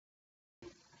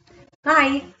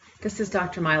Hi, this is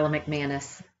Dr. Mila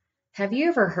McManus. Have you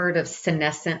ever heard of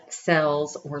senescent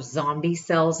cells or zombie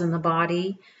cells in the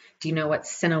body? Do you know what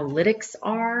senolytics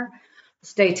are?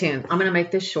 Stay tuned. I'm going to make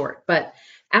this short, but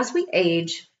as we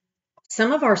age,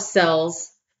 some of our cells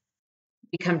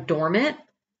become dormant,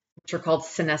 which are called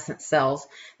senescent cells,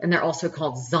 and they're also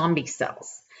called zombie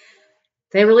cells.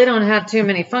 They really don't have too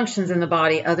many functions in the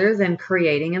body other than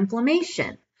creating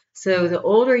inflammation. So the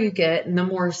older you get and the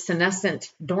more senescent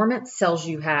dormant cells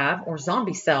you have, or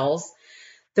zombie cells,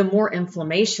 the more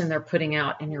inflammation they're putting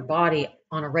out in your body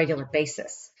on a regular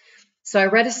basis. So I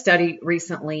read a study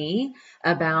recently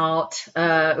about,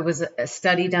 it was a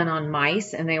study done on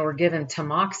mice, and they were given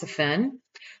tamoxifen,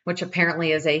 which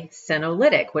apparently is a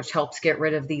senolytic, which helps get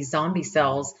rid of these zombie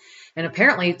cells. And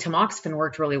apparently tamoxifen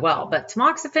worked really well. But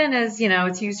tamoxifen is,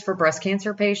 it's used for breast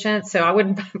cancer patients, so I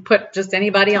wouldn't put just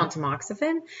anybody on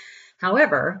tamoxifen.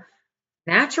 However,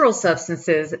 natural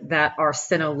substances that are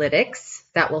senolytics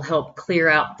that will help clear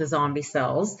out the zombie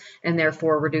cells and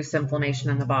therefore reduce inflammation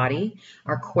in the body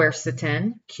are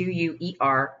quercetin,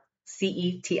 Quercetin,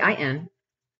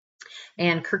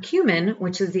 and curcumin,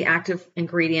 which is the active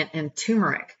ingredient in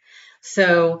turmeric.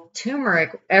 So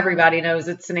turmeric, everybody knows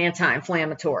it's an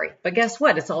anti-inflammatory, but guess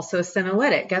what? It's also a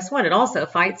senolytic. Guess what? It also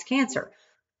fights cancer.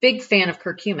 Big fan of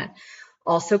curcumin.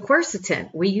 Also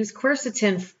quercetin. We use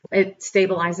quercetin. It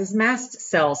stabilizes mast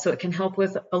cells, so it can help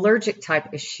with allergic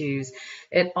type issues.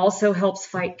 It also helps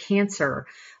fight cancer.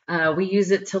 We use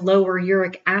it to lower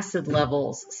uric acid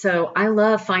levels. So I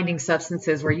love finding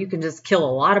substances where you can just kill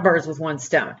a lot of birds with one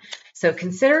stone. So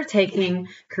consider taking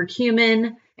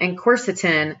curcumin and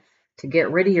quercetin to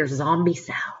get rid of your zombie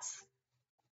cells.